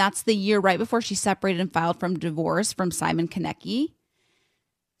album. And that's the year right before she separated and filed from divorce from Simon Konecki.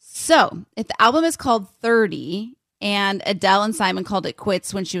 So, if the album is called 30 and Adele and Simon called it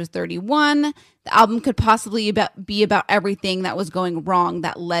quits when she was 31, the album could possibly be about everything that was going wrong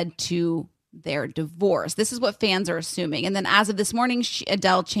that led to their divorce. This is what fans are assuming. And then as of this morning,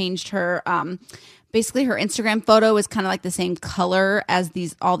 Adele changed her, basically her Instagram photo is kind of like the same color as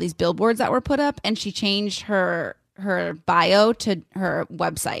all these billboards that were put up. And she changed her bio to her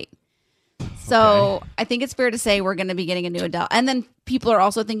website. So I think it's fair to say we're going to be getting a new Adele. And then people are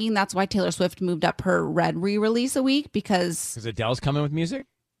also thinking that's why Taylor Swift moved up her Red re-release a week, because Adele's coming with music?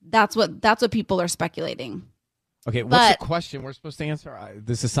 that's what people are speculating. Okay, what's the question we're supposed to answer?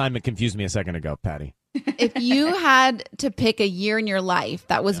 This assignment confused me a second ago, Patty. If you had to pick a year in your life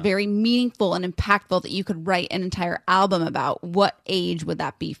that was very meaningful and impactful that you could write an entire album about, what age would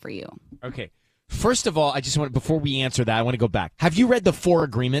that be for you? Okay. First of all, I just want, before we answer that, I want to go back. Have you read the 4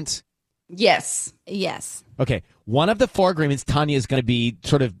 agreements? Yes. Yes. Okay. One of the 4 agreements, Tanya, is going to be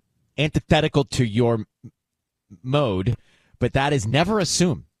sort of antithetical to your mode, but that is never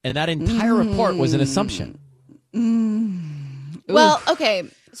assume. And that entire report was an assumption. Well, okay.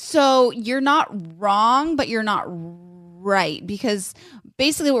 So you're not wrong, but you're not right, because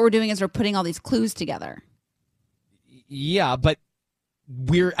basically what we're doing is we're putting all these clues together. Yeah, but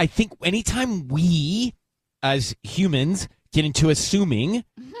I think anytime we as humans get into assuming,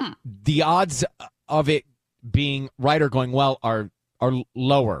 the odds of it being right or going well are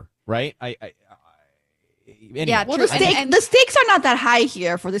lower, right? Well, the stakes are not that high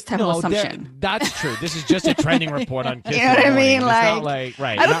here for this type of assumption. That's true. This is just a trending report on Kiss. You know what I mean? It's not like,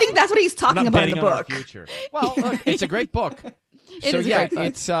 right. I don't think that's what he's talking about in the book. Well, look, it's a great book. It is a great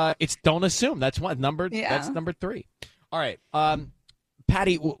book. It's don't assume. That's one number. Yeah. That's number 3. All right,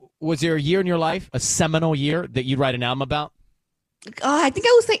 Patty, was there a year in your life, a seminal year that you'd write an album about? I think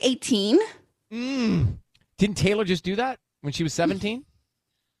I was like 18. Didn't Taylor just do that when she was 17?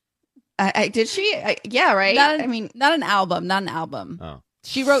 Did she? Yeah, right. Not an album. Oh.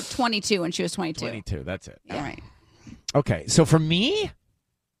 She wrote 22 when she was 22. 22, that's it. All right. Okay, so for me,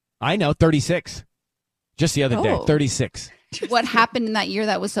 I know 36. Just the other day, 36. What happened in that year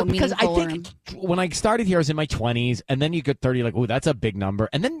that was so Because meaningful? I think when I started here, I was in my 20s, and then you get 30, like, oh, that's a big number.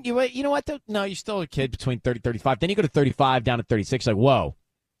 And then you know what? No, you're still a kid between 30 and 35. Then you go to 35 down to 36, like, whoa,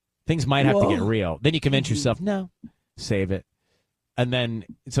 things might have to get real. Then you convince yourself, no, save it. And then,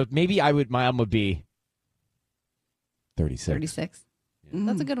 so maybe my album would be 36. 36.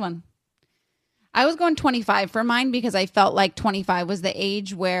 That's a good one. I was going 25 for mine because I felt like 25 was the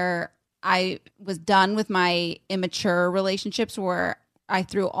age where I was done with my immature relationships where I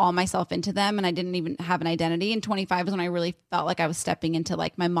threw all myself into them and I didn't even have an identity. And 25 is when I really felt like I was stepping into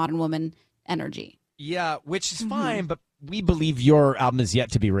like my modern woman energy. Yeah, which is fine, but we believe your album is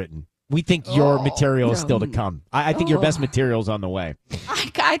yet to be written. We think your material is still to come. I think your best material is on the way.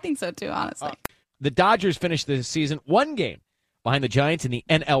 I think so too, honestly. The Dodgers finished the season 1 game behind the Giants in the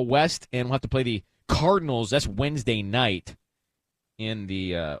NL West, and we'll have to play the Cardinals. That's Wednesday night in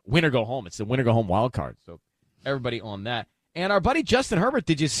the winner go home. It's the winner go home wild card. So everybody on that. And our buddy Justin Herbert,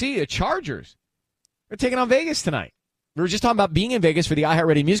 did you see the Chargers? They're taking on Vegas tonight. We were just talking about being in Vegas for the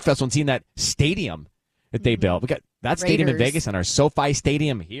iHeartRadio Music Festival and seeing that stadium that they built. We got that stadium in Vegas and our SoFi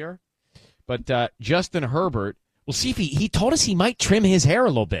Stadium here. But Justin Herbert, we'll see if he told us he might trim his hair a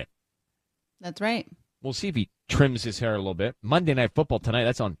little bit. That's right. We'll see if he trims his hair a little bit. Monday Night Football tonight.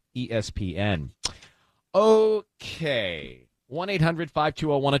 That's on ESPN. Okay.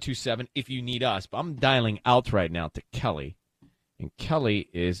 1-800-520-1027 if you need us. But I'm dialing out right now to Kelly. And Kelly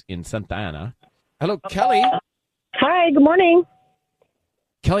is in Santa Ana. Hello, Kelly. Hi, good morning.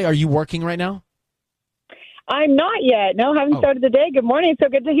 Kelly, are you working right now? I'm not yet. No, haven't started the day. Good morning. So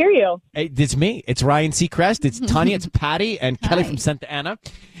good to hear you. Hey, it's me. It's Ryan Seacrest. It's Tanya. It's Patty and Kelly from Santa Ana.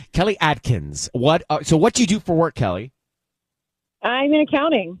 Kelly Atkins. So what do you do for work, Kelly? I'm in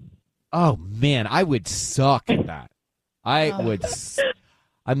accounting. Oh, man. I would suck at that. I would.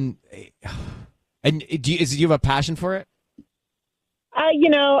 And do you have a passion for it?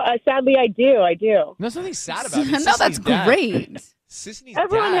 Sadly, I do. There's nothing sad about it. No, that's great. Sisney's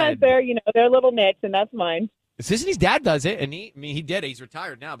Everyone dad, has their little niche, and that's mine. Sisney's dad does it, and he did it. He's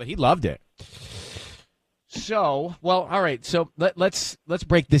retired now, but he loved it. So, well, all right. So let's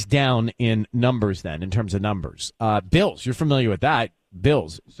break this down in numbers then, in terms of numbers. Bills, you're familiar with that.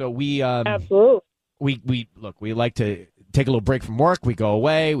 Bills. So we absolutely we like to take a little break from work. We go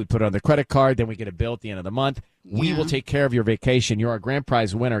away. We put it on the credit card. Then we get a bill at the end of the month. Yeah. We will take care of your vacation. You're our grand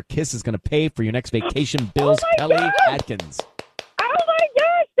prize winner. Kiss is going to pay for your next vacation. Bills, Kelly Atkins. Oh my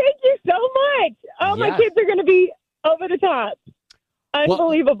gosh! Thank you so much. Oh, my kids are going to be over the top.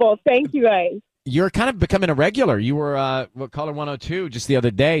 Unbelievable. Well, thank you guys. You're kind of becoming a regular. You were Caller 102 just the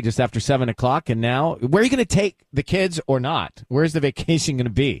other day, just after 7 o'clock, and now where are you going to take the kids or not? Where's the vacation going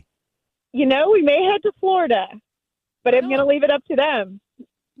to be? We may head to Florida, but I'm going to leave it up to them.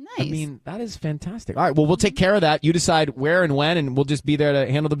 Nice. I mean, that is fantastic. All right, well, we'll take care of that. You decide where and when, and we'll just be there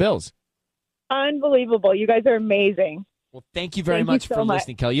to handle the bills. Unbelievable. You guys are amazing. Well, thank you very much for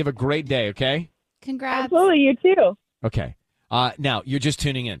listening, Kelly. You have a great day, okay? Congrats. Absolutely, you too. Okay. Now, you're just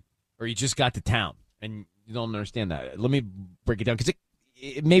tuning in, or you just got to town, and you don't understand that. Let me break it down because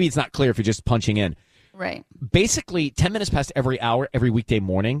maybe it's not clear if you're just punching in. Right. Basically, 10 minutes past every hour, every weekday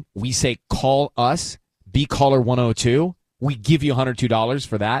morning, we say, call us, be caller 102. We give you $102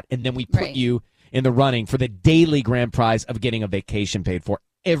 for that, and then we put you in the running for the daily grand prize of getting a vacation paid for.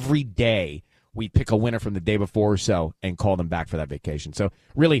 Every day, we pick a winner from the day before or so and call them back for that vacation. So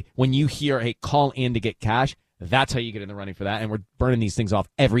really, when you hear, hey, call in to get cash, that's how you get in the running for that, and we're burning these things off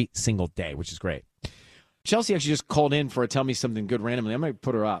every single day, which is great. Chelsea actually just called in for a Tell Me Something Good randomly. I might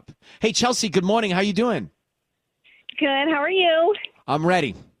put her up. Hey, Chelsea, good morning. How you doing? Good. How are you? I'm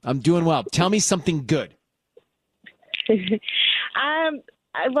ready. I'm doing well. Tell me something good.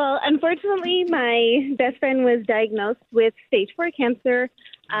 Well, unfortunately, my best friend was diagnosed with stage 4 cancer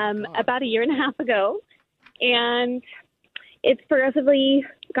about a year and a half ago, and it's progressively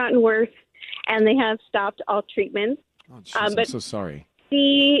gotten worse, and they have stopped all treatments. Oh, geez, I'm so sorry.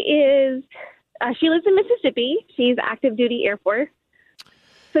 She lives in Mississippi. She's active duty Air Force.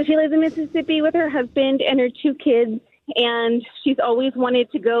 So she lives in Mississippi with her husband and her 2 kids, and she's always wanted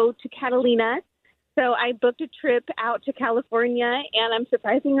to go to Catalina. So I booked a trip out to California, and I'm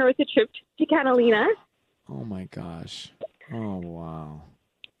surprising her with a trip to Catalina. Oh, my gosh. Oh, wow.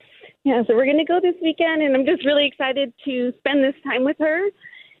 Yeah, so we're going to go this weekend, and I'm just really excited to spend this time with her,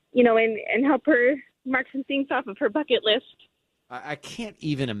 and help her mark some things off of her bucket list. I can't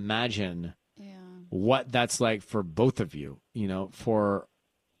even imagine what that's like for both of you, for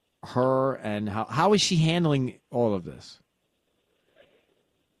her, and how is she handling all of this?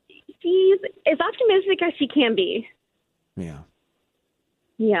 She's as optimistic as she can be. Yeah.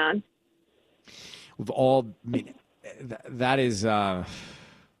 Yeah. That is,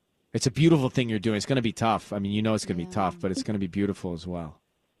 it's a beautiful thing you're doing. It's going to be tough. I mean, it's going to be tough, but it's going to be beautiful as well.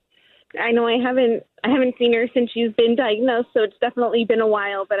 I know I haven't seen her since she's been diagnosed, so it's definitely been a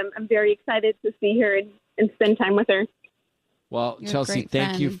while, but I'm very excited to see her and spend time with her. Well, You're Chelsea,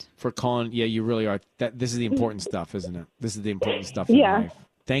 thank you for calling. Yeah, you really are. This is the important stuff, isn't it? This is the important stuff in life.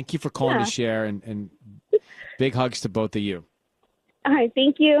 Thank you for calling to share, and big hugs to both of you. All right,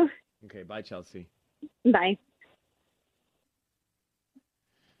 thank you. Okay, bye, Chelsea. Bye.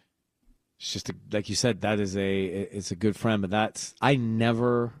 It's just like you said, it's a good friend, but I don't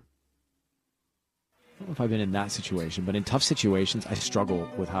know if I've been in that situation, but in tough situations, I struggle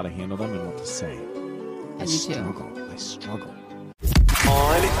with how to handle them and what to say. I struggle.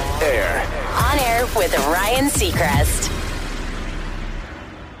 On air. On air with Ryan Seacrest.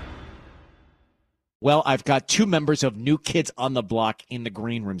 Well, I've got 2 members of New Kids on the Block in the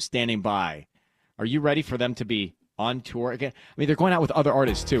green room standing by. Are you ready for them to be on tour again? I mean, they're going out with other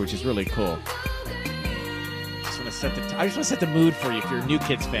artists, too, which is really cool. I just want to set the mood for you if you're a New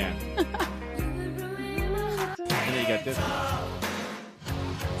Kids fan. And then you got this.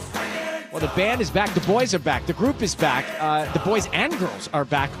 Well, the band is back. The boys are back. The group is back. The boys and girls are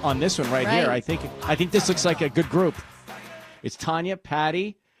back on this one right here. I think this looks like a good group. It's Tanya,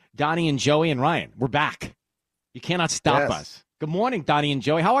 Patty, Donnie, and Joey, and Ryan. We're back. You cannot stop us. Good morning, Donnie and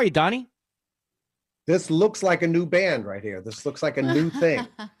Joey. How are you, Donnie? This looks like a new band right here. This looks like a new thing.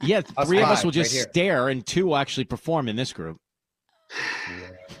 Yeah, 3 of us will just stare, and 2 will actually perform in this group.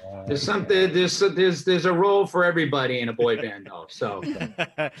 There's something. There's a role for everybody in a boy band, though. So,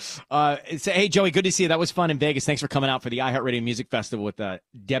 hey Joey, good to see you. That was fun in Vegas. Thanks for coming out for the iHeartRadio Music Festival with Debbie.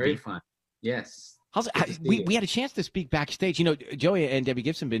 Very fun. Yes. We had a chance to speak backstage. Joey and Debbie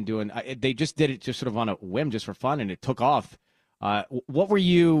Gibson been doing. They just did it just sort of on a whim, just for fun, and it took off. What were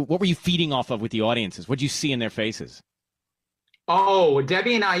you feeding off of with the audiences? What did you see in their faces? Oh,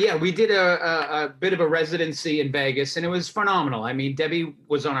 Debbie and I, we did a bit of a residency in Vegas, and it was phenomenal. I mean, Debbie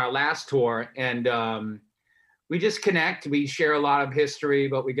was on our last tour, and we just connect. We share a lot of history,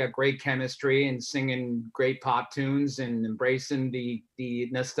 but we got great chemistry and singing great pop tunes and embracing the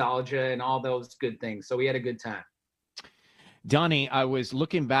nostalgia and all those good things. So we had a good time. Donnie, I was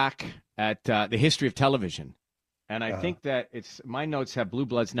looking back at the history of television, and I think that my notes have Blue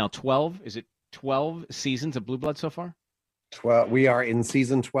Bloods now 12. Is it 12 seasons of Blue Bloods so far? 12. We are in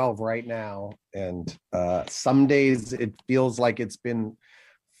season 12 right now, and some days it feels like it's been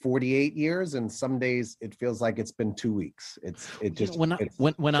 48 years, and some days it feels like it's been 2 weeks.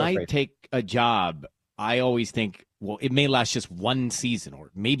 When I take a job, I always think, well, it may last just 1 season or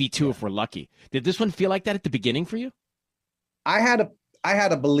maybe 2 if we're lucky. Did this one feel like that at the beginning for you? I had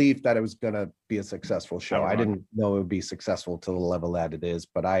a belief that it was going to be a successful show. I didn't know it would be successful to the level that it is,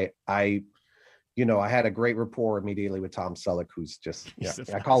 but I had a great rapport immediately with Tom Selleck, who's just,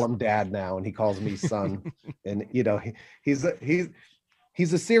 I call him dad now, and he calls me son. And,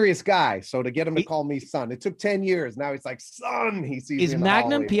 he's a serious guy. So to get him to call me son, it took 10 years. Now he's like, son, he sees Is me in the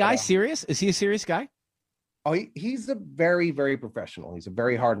Magnum hallway. PI serious? Is he a serious guy? Oh, he's a very, very professional. He's a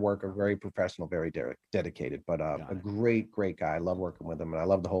very hard worker, very professional, very dedicated, but a great, great guy. I love working with him, and I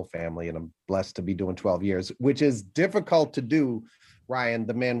love the whole family, and I'm blessed to be doing 12 years, which is difficult to do, Ryan,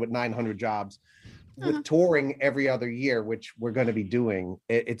 the man with 900 jobs, with touring every other year, which we're going to be doing.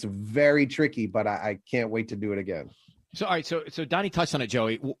 It's very tricky, but I can't wait to do it again. So, all right. So Donnie touched on it,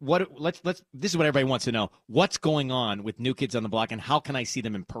 Joey. Let's. This is what everybody wants to know. What's going on with New Kids on the Block, and how can I see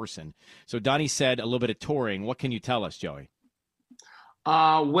them in person? So, Donnie said a little bit of touring. What can you tell us, Joey?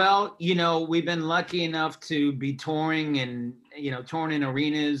 Well, we've been lucky enough to be touring and, touring in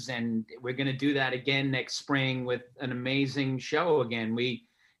arenas, and we're going to do that again next spring with an amazing show again.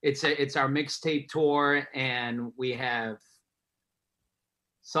 It's our mixtape tour, and we have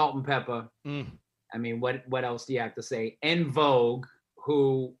Salt and Pepper. I mean, what else do you have to say? En Vogue,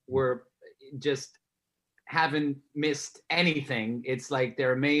 who were just haven't missed anything. It's like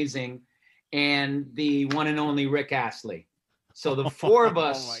they're amazing. And the one and only Rick Astley. So the four of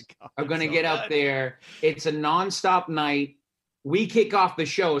us are going to get up there. It's a nonstop night. We kick off the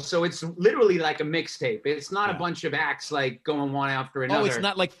show. So it's literally like a mixtape. It's not a bunch of acts like going one after another. Oh, it's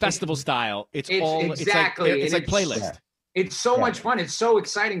not like festival style. It's all exactly. It's like playlist. It's so much fun. It's so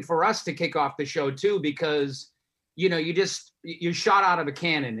exciting for us to kick off the show too, because you're shot out of a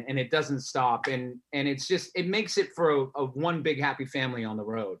cannon and it doesn't stop, and it makes it for a one big happy family on the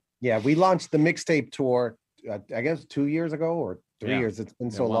road. Yeah, we launched the mixtape tour, I guess 2 years ago or 3 years. It's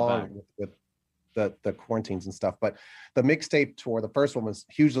been so long with the quarantines and stuff. But the mixtape tour, the first one, was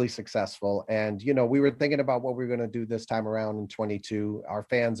hugely successful. And, we were thinking about what we were going to do this time around in 22. Our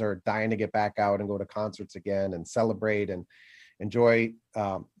fans are dying to get back out and go to concerts again and celebrate and enjoy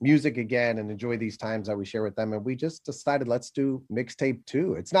music again and enjoy these times that we share with them. And we just decided, let's do mixtape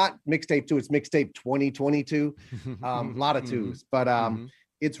 2. It's not mixtape 2, it's mixtape 2022. A lot of twos, but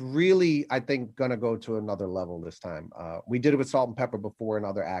it's really, I think, going to go to another level this time. We did it with Salt and Pepper before and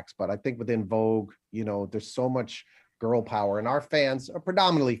other acts, but I think within Vogue, there's so much girl power, and our fans are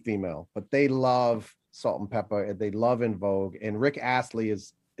predominantly female, but they love Salt and Pepper and they love En Vogue. And Rick Astley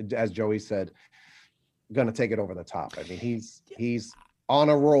is, as Joey said, going to take it over the top. I mean, he's on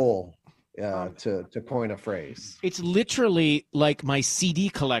a roll, to coin a phrase. It's literally like my CD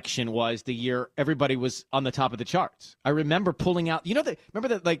collection was the year everybody was on the top of the charts. I remember pulling out,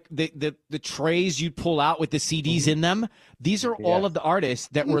 the trays you'd pull out with the CDs in them. These are all of the artists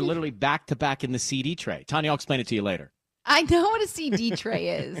that were literally back to back in the CD tray. Tanya, I'll explain it to you later. I know what a CD tray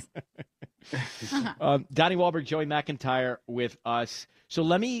is. Donnie Wahlberg, Joey McIntyre with us. So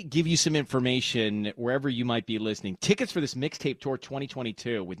let me give you some information wherever you might be listening. Tickets for this mixtape tour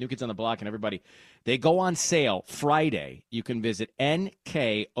 2022 with New Kids on the Block and everybody, they go on sale Friday. You can visit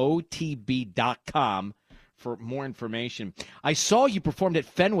nkotb.com for more information. I saw you performed at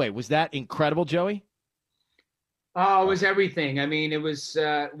Fenway. Was that incredible, Joey? Oh, it was everything. I mean, it was,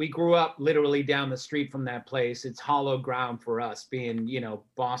 we grew up literally down the street from that place. It's hollow ground for us being,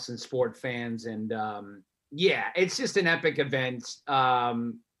 Boston sport fans. And it's just an epic event.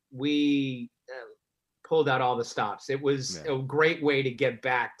 We pulled out all the stops. It was a great way to get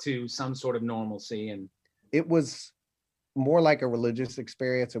back to some sort of normalcy. And it was more like a religious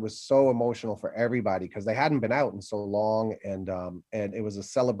experience. It was so emotional for everybody because they hadn't been out in so long, and it was a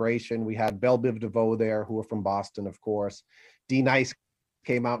celebration. We had Belle Biv DeVoe there, who are from Boston, of course. D Nice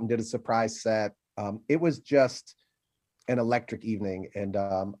came out and did a surprise set. It was just an electric evening, and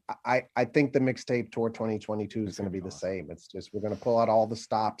I think the mixtape tour 2022 is going to be the same. It's just, we're going to pull out all the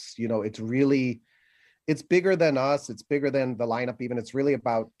stops. It's bigger than us. It's bigger than the lineup even. It's really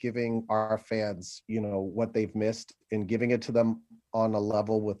about giving our fans, what they've missed and giving it to them on a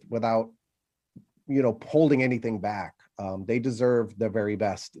level without, holding anything back. They deserve the very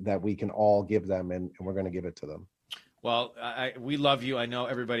best that we can all give them, and we're going to give it to them. Well, we love you. I know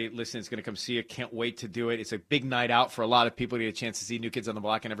everybody listening is going to come see you. Can't wait to do it. It's a big night out for a lot of people to get a chance to see New Kids on the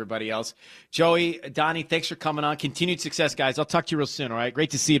Block and everybody else. Joey, Donnie, thanks for coming on. Continued success, guys. I'll talk to you real soon, all right? Great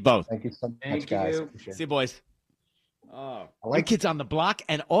to see you both. Thank you so much, guys. See you, boys. Oh, New Kids on the Block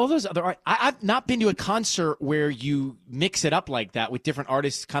and all those other art. I've not been to a concert where you mix it up like that with different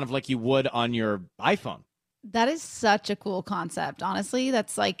artists, kind of like you would on your iPhone. That is such a cool concept. Honestly,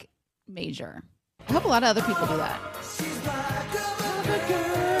 that's like major. I hope a lot of other people do that.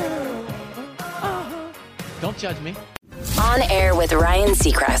 Don't judge me. On Air with Ryan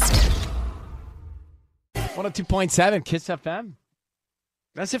Seacrest. 102.7 Kiss FM.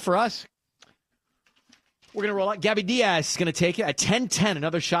 That's it for us. We're going to roll out. Gabby Diaz is going to take it at 10:10,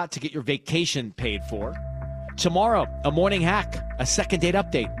 another shot to get your vacation paid for. Tomorrow, a morning hack, a second date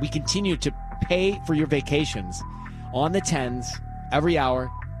update. We continue to pay for your vacations on the 10s every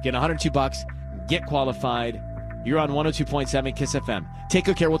hour. Get $102. Get qualified. You're on 102.7 KISS FM. Take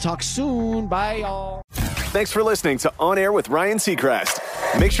good care. We'll talk soon. Bye, y'all. Thanks for listening to On Air with Ryan Seacrest.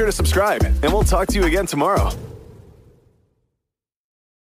 Make sure to subscribe, and we'll talk to you again tomorrow.